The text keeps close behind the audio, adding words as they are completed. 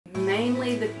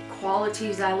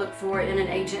qualities I look for in an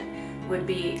agent would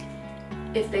be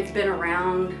if they've been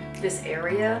around this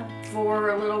area for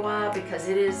a little while, because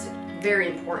it is very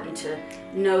important to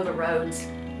know the roads.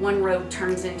 One road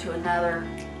turns into another.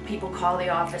 People call the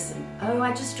office and, oh,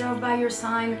 I just drove by your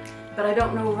sign, but I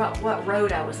don't know what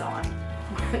road I was on.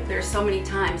 There's so many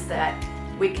times that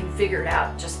we can figure it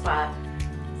out just by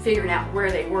figuring out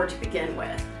where they were to begin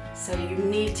with. So you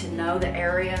need to know the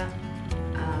area.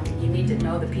 You need to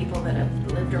know the people that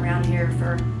have lived around here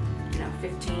for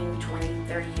 15, 20,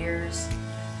 30 years.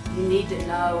 You need to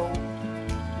know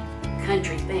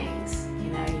country things.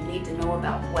 You need to know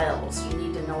about wells. You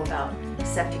need to know about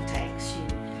septic tanks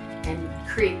and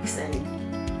creeks,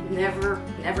 and never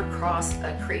cross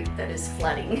a creek that is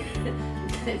flooding.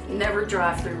 Never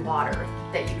drive through water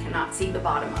that you cannot see the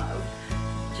bottom of.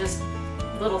 Just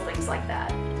little things like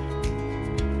that.